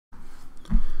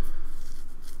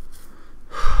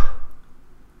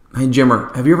Hey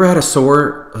Jimmer, have you ever had a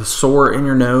sore in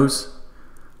your nose?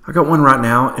 I got one right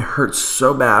now. It hurts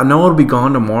so bad. I know it'll be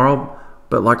gone tomorrow,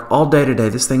 but like all day today,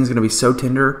 this thing's gonna be so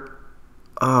tender.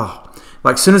 Oh,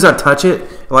 like as soon as I touch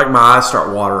it, like my eyes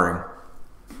start watering.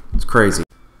 It's crazy.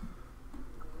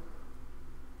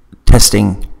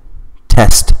 Testing,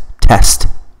 test, test.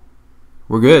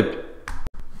 We're good.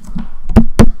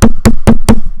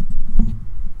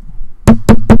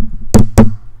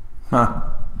 Huh.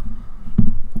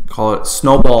 Call it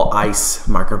snowball ice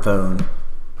microphone.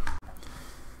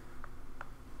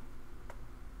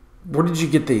 Where did you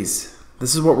get these?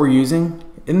 This is what we're using?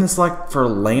 Isn't this like for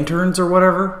lanterns or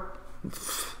whatever?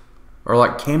 Or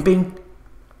like camping?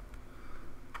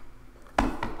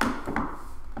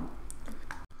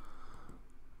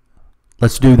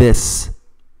 Let's do this.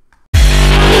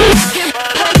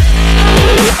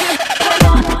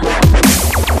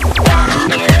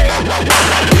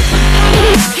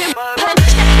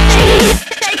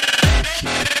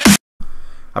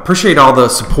 I appreciate all the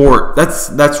support.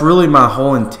 That's really my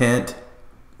whole intent,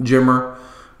 Jimmer,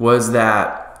 was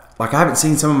that like I haven't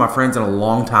seen some of my friends in a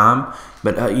long time,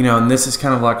 but you know, and this is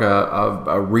kind of like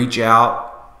a reach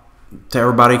out to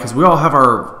everybody because we all have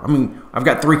our. I mean, I've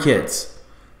got 3 kids,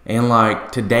 and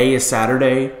like today is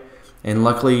Saturday, and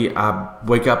luckily I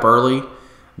wake up early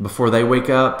before they wake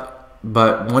up.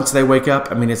 But once they wake up,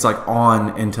 I mean, it's like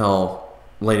on until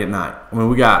late at night. I mean,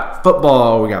 we got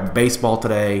football, we got baseball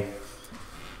today.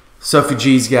 Sophie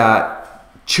G's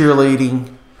got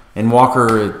cheerleading, and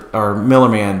Walker, or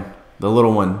Millerman, the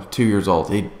little one, 2 years old.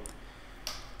 I'm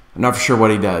not for sure what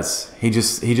he does. He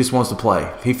just wants to play.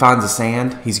 If he finds the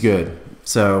sand, he's good.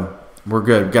 So we're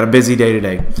good. We've got a busy day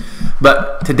today.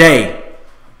 But today,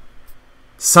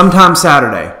 sometime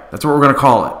Saturday, that's what we're going to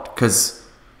call it, because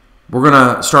we're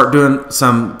going to start doing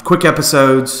some quick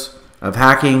episodes of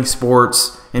hacking,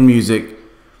 sports, and music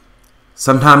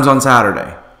sometimes on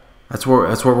Saturday. That's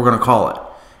what we're going to call it.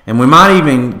 And we might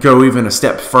even go even a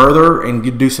step further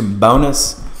and do some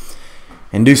bonus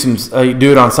and do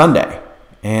it on Sunday.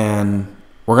 And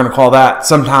we're going to call that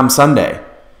sometime Sunday.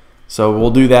 So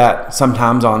we'll do that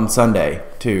sometimes on Sunday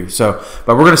too. So,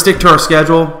 but we're going to stick to our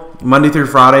schedule Monday through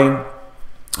Friday.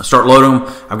 Start loading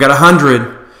them. I've got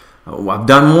 100. I've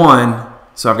done 1.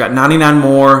 So I've got 99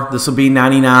 more. This will be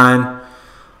 99.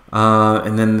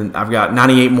 And then I've got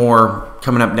 98 more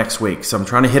coming up next week. So I'm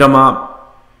trying to hit them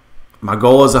up. My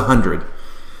goal is 100.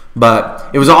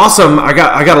 But it was awesome. I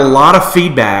got a lot of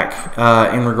feedback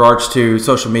in regards to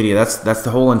social media. That's the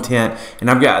whole intent.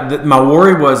 And I've got my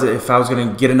worry was if I was going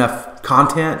to get enough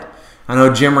content. I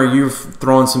know Jimmer, you've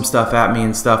thrown some stuff at me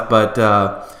and stuff, but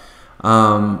a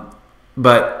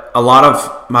lot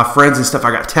of my friends and stuff.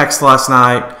 I got text last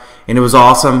night. And it was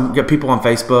awesome. Got people on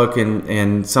Facebook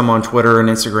and some on Twitter and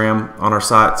Instagram on our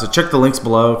site. So check the links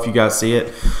below if you guys see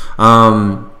it.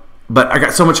 But I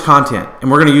got so much content, and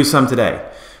we're going to use some today.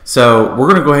 So we're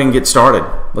going to go ahead and get started.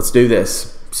 Let's do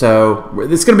this. So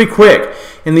it's going to be quick.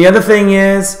 And the other thing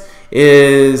is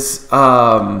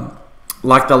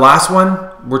like the last one,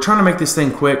 we're trying to make this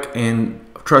thing quick. And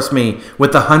trust me,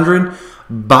 with 100,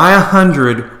 by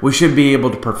 100, we should be able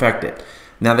to perfect it.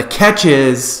 Now the catch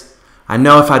is, I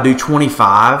know if I do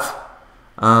 25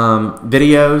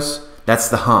 videos, that's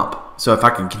the hump. So if I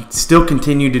can still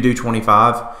continue to do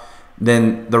 25,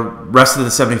 then the rest of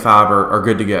the 75 are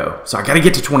good to go. So I got to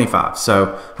get to 25.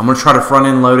 So I'm going to try to front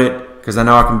end load it because I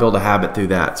know I can build a habit through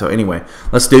that. So anyway,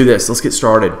 let's do this. Let's get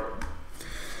started.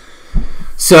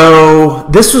 So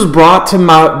this was brought to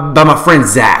by my friend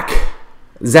Zach.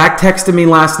 Zach texted me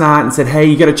last night and said, "Hey,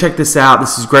 you got to check this out.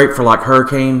 This is great for like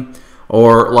hurricane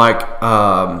or like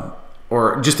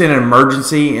or just in an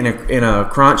emergency, in a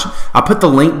crunch." I put the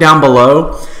link down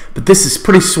below, but this is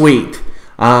pretty sweet.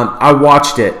 I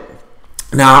watched it.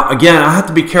 Now, again, I have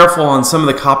to be careful on some of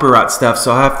the copyright stuff,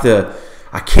 so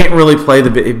I can't really play the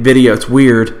video. It's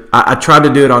weird. I tried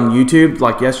to do it on YouTube,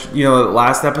 like the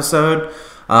last episode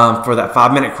for that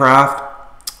 5-minute craft.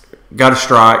 Got a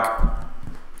strike.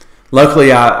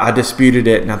 Luckily, I disputed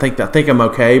it, and I think I'm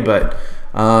okay, but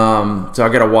so I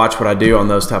got to watch what I do on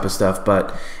those type of stuff.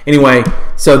 But anyway,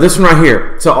 so this one right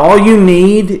here. So all you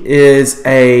need is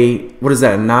a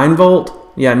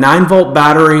 9-volt? Yeah, 9-volt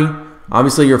battery.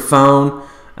 Obviously your phone,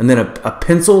 and then a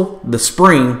pencil, the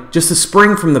spring, just the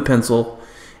spring from the pencil,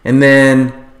 and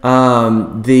then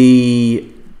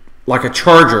like a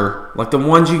charger, like the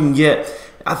ones you can get.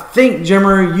 I think,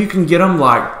 Jimmer, you can get them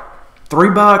like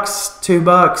 $3,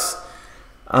 $2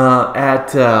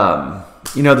 at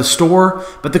the store.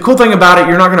 But the cool thing about it,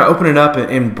 you're not going to open it up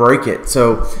and break it.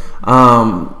 So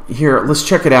here, let's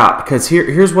check it out, because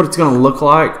here's what it's going to look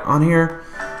like on here.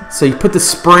 So you put the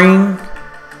spring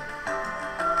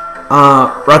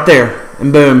right there,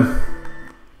 and boom.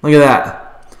 Look at that.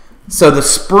 So the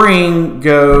spring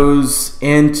goes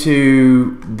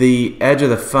into the edge of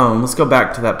the foam. Let's go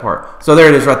back to that part. So there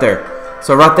it is right there.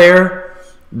 So right there,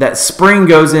 that spring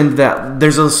goes into that.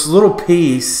 There's this little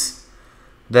piece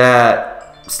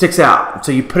that sticks out.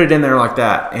 So you put it in there like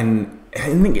that. And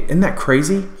isn't that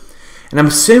crazy? And I'm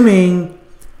assuming,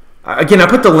 again, I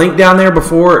put the link down there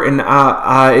before, and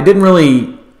it didn't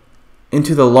really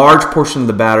into the large portion of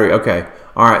the battery. Okay.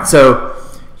 All right. So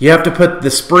you have to put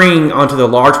the spring onto the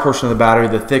large portion of the battery,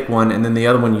 the thick one, and then the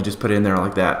other one you just put in there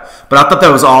like that. But I thought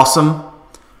that was awesome.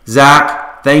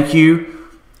 Zach, thank you.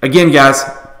 Again, guys,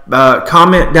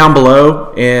 comment down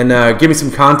below and give me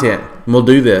some content, and we'll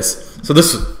do this. So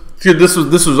this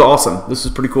was awesome. This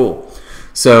is pretty cool.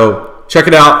 So check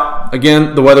it out.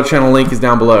 Again, the Weather Channel link is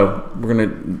down below.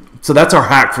 So that's our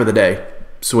hack for the day.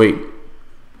 Sweet.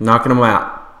 Knocking them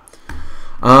out.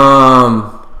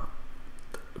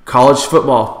 College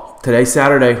football today,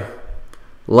 Saturday.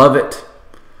 Love it,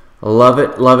 love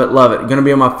it, love it, love it. Gonna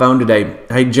be on my phone today.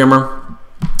 Hey, Jimmer.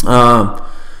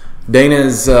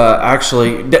 Dana's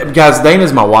actually, guys.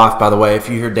 Dana's my wife, by the way. If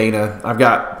you hear Dana, I've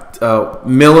got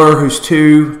Miller, who's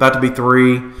 2, about to be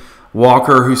 3.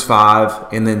 Walker, who's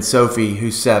 5, and then Sophie,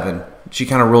 who's 7. She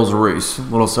kind of rules the roost.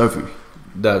 Little Sophie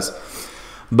does.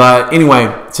 But anyway,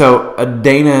 so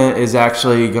Dana is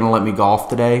actually going to let me golf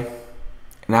today.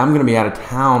 And I'm going to be out of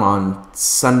town on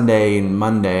Sunday and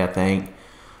Monday, I think,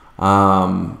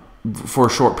 for a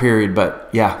short period. But,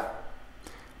 yeah,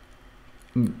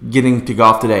 getting to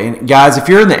golf today. And, guys, if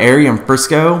you're in the area in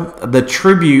Frisco, the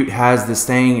Tribute has this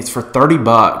thing. It's for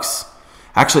 $30.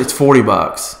 Actually, it's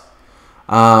 $40.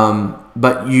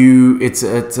 But it's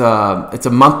a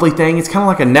monthly thing. It's kind of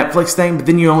like a Netflix thing, but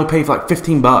then you only pay for like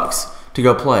 $15 to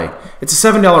go play. It's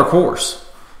a $7 course,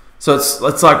 so it's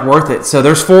like worth it. So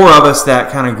there's 4 of us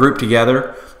that kind of group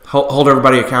together, hold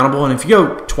everybody accountable, and if you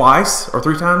go twice or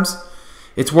 3 times,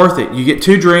 it's worth it. You get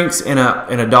 2 drinks and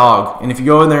a dog, and if you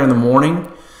go in there in the morning,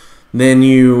 then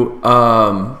you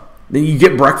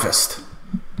get breakfast.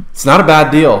 It's not a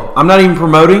bad deal. I'm not even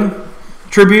promoting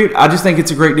Tribute. I just think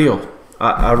it's a great deal.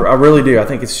 I really do. I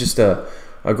think it's just a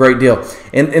great deal.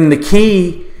 And the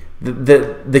key,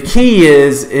 the key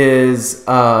is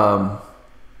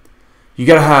you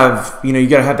gotta have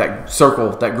that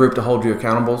circle, that group to hold you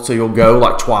accountable. So you'll go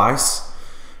like twice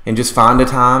and just find a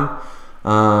time.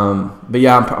 But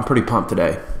yeah, I'm pretty pumped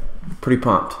today. Pretty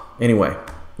pumped. Anyway,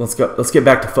 let's go. Let's get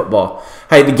back to football.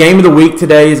 Hey, the game of the week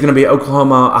today is going to be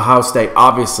Oklahoma, Ohio State.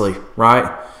 Obviously,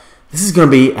 right? This is going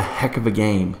to be a heck of a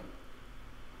game.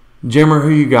 Jimmer, who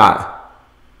you got?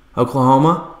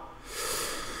 Oklahoma?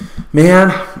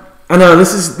 Man, I know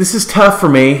this is tough for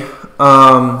me.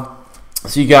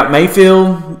 So you got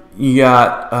Mayfield, you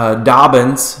got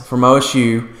Dobbins from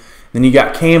OSU, then you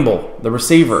got Campbell, the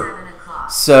receiver.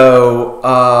 So,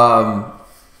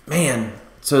 man,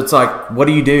 so it's like, what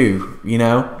do you do? You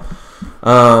know,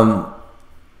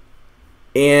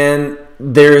 and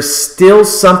there's still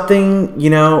something, you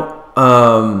know,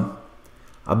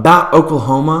 about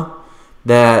Oklahoma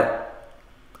that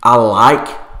I like.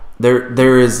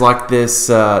 There is like this.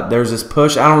 There's this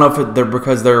push. I don't know if they're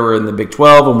because they were in the Big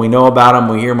 12 and we know about them.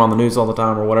 We hear them on the news all the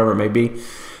time or whatever it may be.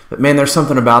 But man, there's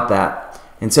something about that.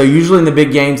 And so usually in the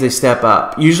big games they step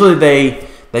up. Usually they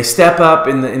step up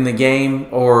in the game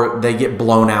or they get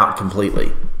blown out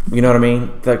completely. You know what I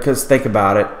mean? Because think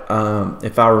about it.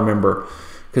 If I remember,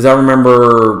 because I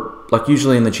remember like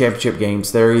usually in the championship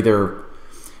games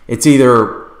it's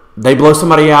either they blow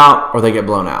somebody out or they get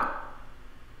blown out.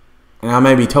 And I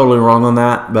may be totally wrong on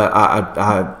that, but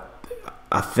I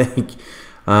think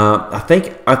I'm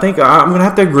gonna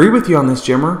have to agree with you on this,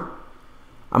 Jimmer.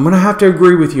 I'm gonna have to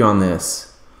agree with you on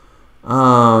this,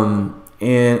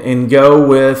 and go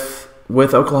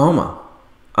with Oklahoma.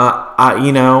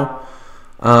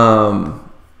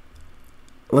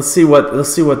 Let's see what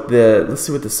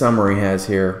the summary has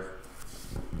here.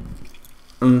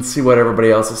 And see what everybody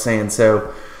else is saying.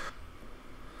 So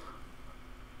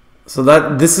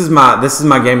this is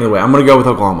my game of the week. I'm going to go with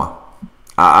Oklahoma.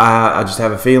 I just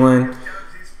have a feeling.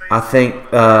 I think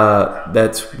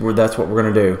that's what we're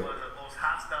going to do.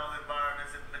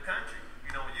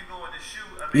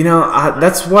 You know,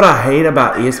 that's what I hate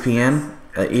about ESPN.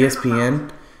 ESPN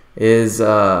is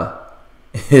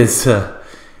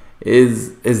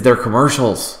their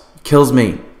commercials. Kills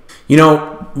me. You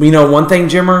know one thing,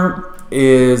 Jimmer,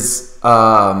 is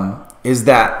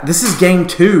that this is game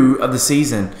 2 of the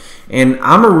season, and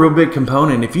I'm a real big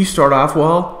component. If you start off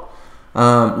well,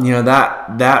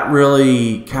 that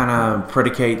really kind of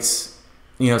predicates,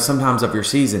 sometimes of your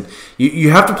season.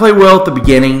 You have to play well at the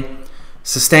beginning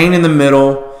sustain in the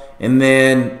middle, and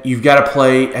then you've got to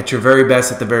play at your very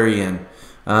best at the very end.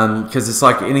 Because it's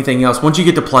like anything else. Once you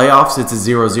get to playoffs, it's a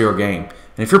 0-0 game.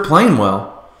 And if you're playing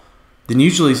well, then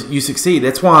usually you succeed.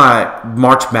 That's why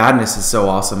March Madness is so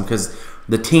awesome, because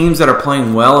the teams that are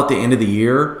playing well at the end of the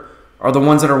year are the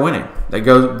ones that are winning. That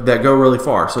go really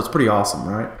far. So it's pretty awesome,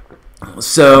 right?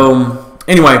 So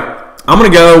anyway, I'm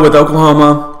going to go with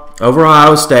Oklahoma over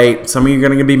Ohio State. Some of you are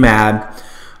going to be mad.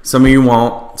 Some of you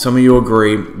won't. Some of you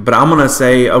agree. But I'm going to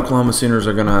say Oklahoma Sooners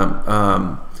are going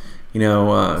to,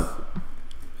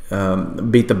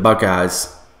 beat the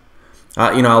Buckeyes.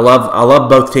 I love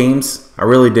both teams. I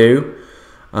really do.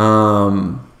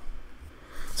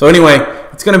 So anyway,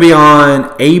 it's going to be on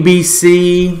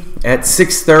ABC at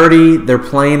 6:30. They're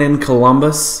playing in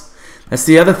Columbus. That's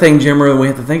the other thing, Jimmer, we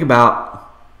have to think about.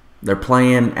 They're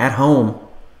playing at home,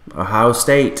 Ohio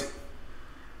State.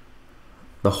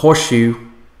 The Horseshoe.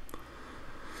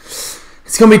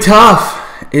 It's going to be tough.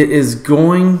 It is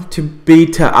going to be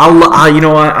tough. I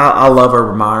love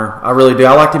Urban Meyer. I really do.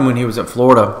 I liked him when he was at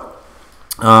Florida.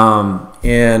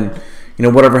 And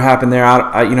whatever happened there,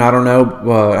 I don't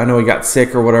know. I know he got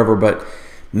sick or whatever, but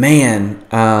man,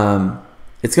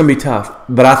 it's going to be tough.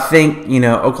 But I think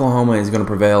Oklahoma is going to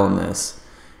prevail in this,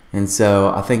 and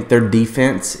so I think their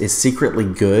defense is secretly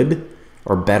good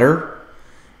or better.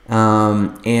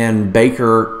 And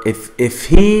Baker, if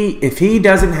he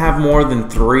doesn't have more than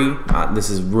 3, this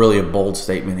is really a bold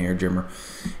statement here, Jimmer.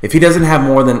 If he doesn't have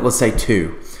more than, let's say,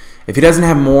 2, if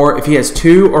he has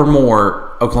 2 or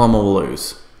more, Oklahoma will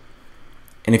lose.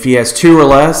 And if he has 2 or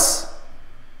less,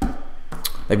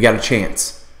 they've got a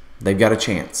chance. They've got a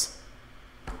chance.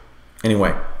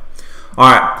 Anyway,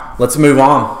 all right, let's move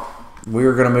on.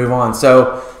 We're going to move on.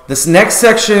 So this next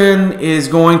section is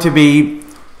going to be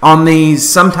on these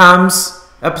sometimes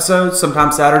episodes,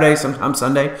 sometimes Saturday, sometimes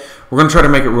Sunday. We're going to try to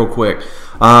make it real quick.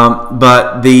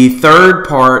 But the third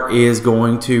part is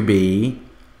going to be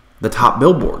the top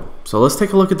Billboard. So let's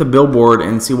take a look at the Billboard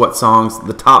and see what songs,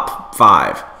 the top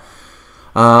 5.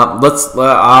 I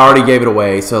already gave it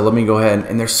away, so let me go ahead.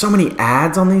 And there's so many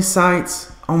ads on these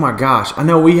sites. Oh my gosh. I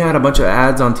know we had a bunch of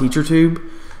ads on TeacherTube,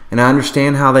 and I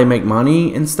understand how they make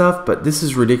money and stuff, but this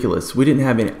is ridiculous. We didn't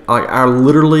have any. I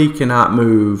literally cannot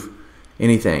move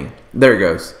anything. There it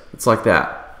goes. It's like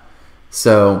that.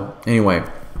 So anyway,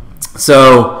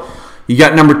 so you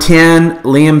got number 10,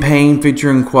 Liam Payne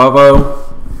featuring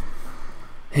Quavo.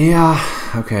 Yeah,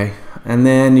 okay. And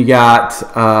then you got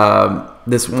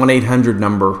this 1-800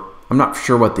 number. I'm not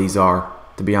sure what these are,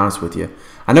 to be honest with you.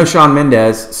 I know Shawn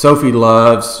Mendes. Sophie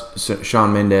loves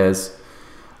Shawn Mendes.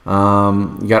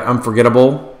 You got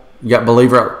Unforgettable. You got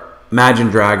Believer, Imagine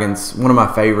Dragons, one of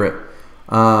my favorite.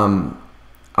 I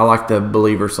like the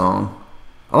Believer song.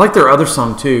 I like their other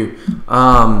song too.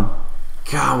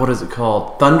 God, what is it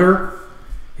called? Thunder.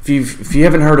 If you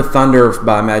haven't heard of Thunder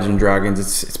by Imagine Dragons,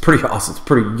 it's pretty awesome. It's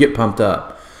pretty, get pumped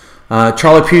up.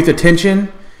 Charlie Puth,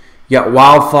 Attention. You got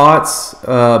Wild Thoughts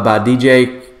by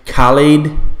DJ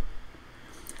Khaled.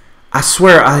 I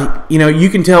swear, you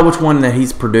can tell which one that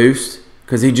he's produced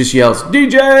because he just yells,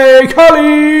 DJ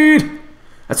Khaled.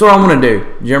 That's what I'm gonna do,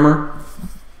 Jimmer.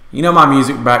 You know my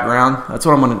music background. That's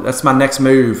what I'm gonna. That's my next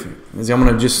move. Is I'm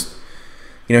gonna just,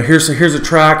 here's a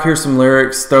track, here's some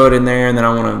lyrics, throw it in there, and then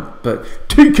I want to put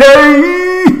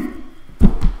TK.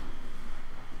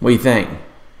 What do you think?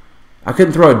 I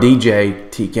couldn't throw a DJ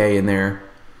TK in there.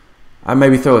 I'd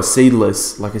maybe throw a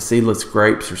seedless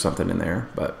grapes or something in there,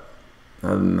 but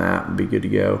other than that, it'd be good to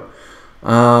go.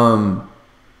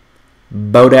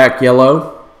 Bodak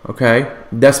Yellow, okay.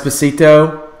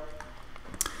 Despacito.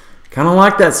 Kind of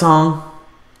like that song.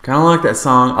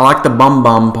 I like the bum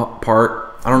bum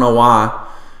part. I don't know why,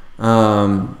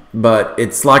 but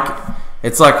it's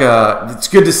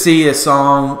good to see a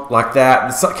song like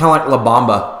that. It's kind of like La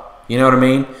Bamba. You know what I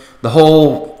mean? The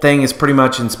whole thing is pretty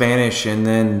much in Spanish, and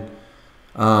then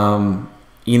then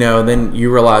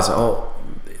you realize, oh,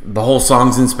 the whole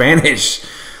song's in Spanish.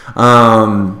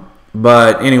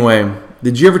 But anyway,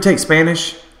 did you ever take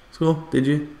Spanish school? Did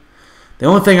you? The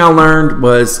only thing I learned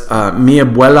was mi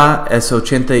abuela es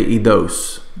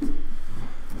 82.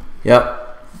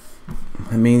 Yep.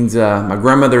 That means my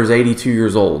grandmother is 82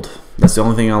 years old. That's the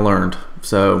only thing I learned.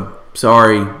 So,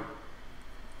 sorry,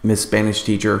 Miss Spanish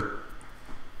teacher.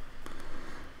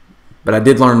 But I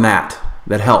did learn that.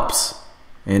 That helps.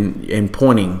 And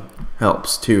pointing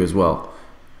helps too as well.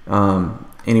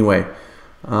 Anyway.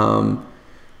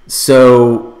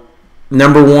 So,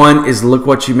 number 1 is Look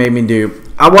What You Made Me Do.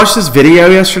 I watched this video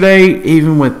yesterday,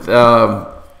 even with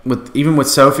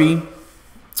Sophie,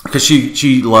 because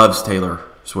she loves Taylor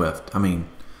Swift. I mean,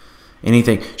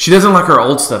 anything. She doesn't like her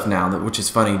old stuff now, which is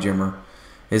funny, Jimmer.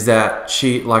 Is that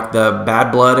she like the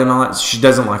Bad Blood and all that? She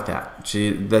doesn't like that.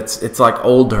 It's like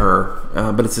old to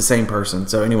her, but it's the same person.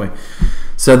 So anyway,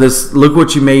 so this Look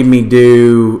What You Made Me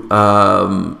Do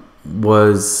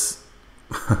was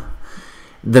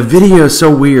the video is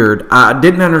so weird. I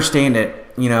didn't understand it.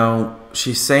 You know,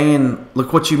 she's saying,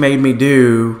 "Look what you made me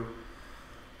do."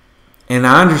 And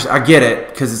I get it,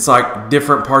 because it's like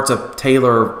different parts of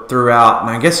Taylor throughout. And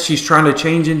I guess she's trying to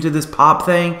change into this pop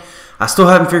thing. I still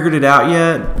haven't figured it out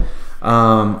yet.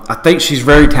 I think she's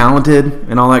very talented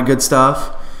and all that good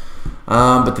stuff.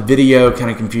 But the video kind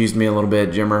of confused me a little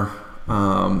bit, Jimmer.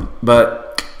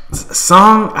 But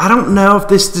song, I don't know if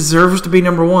this deserves to be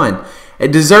number one.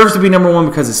 It deserves to be number one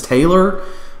because it's Taylor.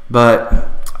 But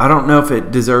I don't know if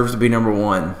it deserves to be number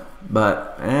one.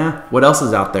 But what else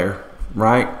is out there,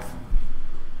 right?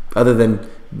 Other than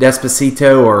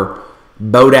Despacito or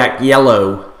Bodak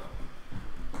Yellow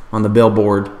on the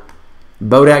Billboard.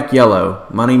 Bodak Yellow,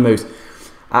 Money Moose.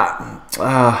 I'll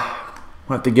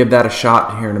have to give that a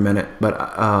shot here in a minute. But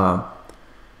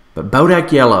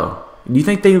Bodak Yellow. Do you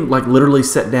think they like literally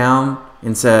sat down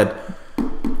and said,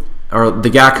 or the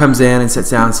guy comes in and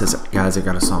sits down and says, "Guys, I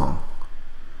got a song."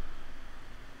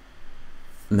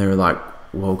 And they're like,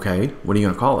 "Well, okay, what are you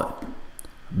gonna call it?"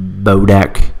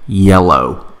 Bodak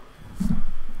Yellow.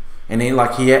 And he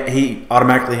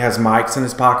automatically has mics in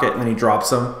his pocket, and then he drops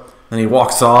them, and he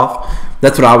walks off.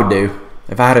 That's what I would do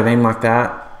if I had a name like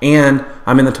that. And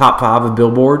I'm in the top 5 of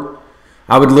Billboard.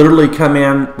 I would literally come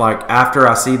in like after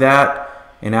I see that,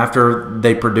 and after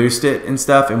they produced it and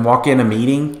stuff, and walk in a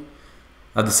meeting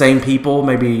of the same people,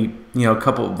 maybe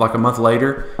a month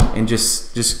later, and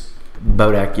just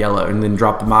Bodak Yellow, and then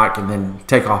drop the mic, and then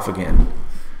take off again.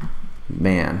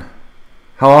 Man,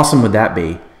 how awesome would that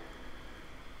be?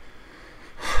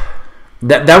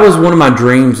 That was one of my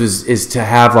dreams, is to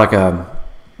have like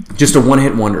just a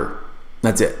one-hit wonder.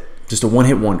 That's it. Just a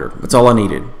one-hit wonder. That's all I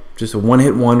needed. Just a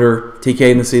one-hit wonder,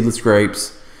 TK and the Seedless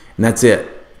Grapes, and that's it.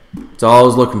 That's all I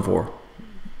was looking for.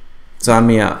 Sign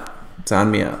me up.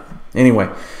 Sign me up. Anyway,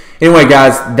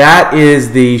 guys, that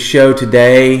is the show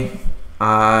today.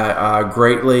 I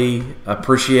greatly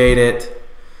appreciate it.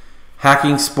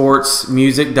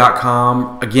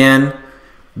 HackingSportsMusic.com. Again,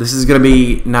 this is going to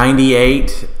be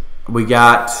 98. We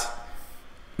got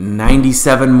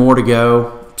 97 more to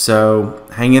go. So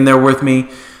hang in there with me.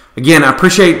 Again, I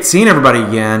appreciate seeing everybody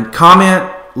again.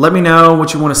 Comment. Let me know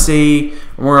what you want to see.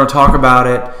 And we're going to talk about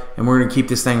it. And we're going to keep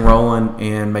this thing rolling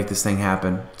and make this thing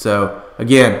happen. So,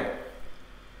 again,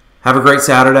 have a great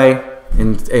Saturday.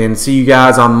 And see you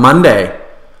guys on Monday.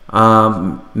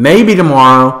 Maybe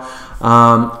tomorrow.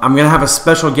 I'm going to have a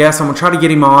special guest. I'm going to try to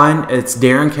get him on. It's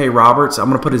Darren K. Roberts. I'm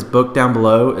going to put his book down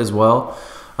below as well.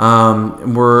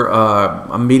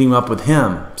 I'm meeting up with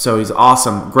him. So he's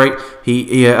awesome. Great.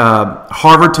 He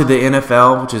Harvard to the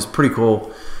NFL, which is pretty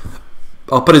cool.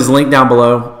 I'll put his link down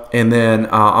below. And then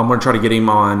I'm going to try to get him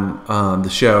on the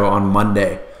show on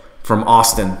Monday from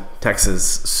Austin,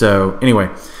 Texas. So anyway,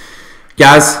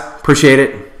 guys, appreciate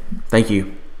it. Thank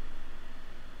you.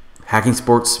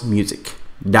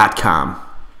 HackingSportsMusic.com.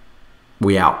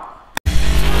 We out.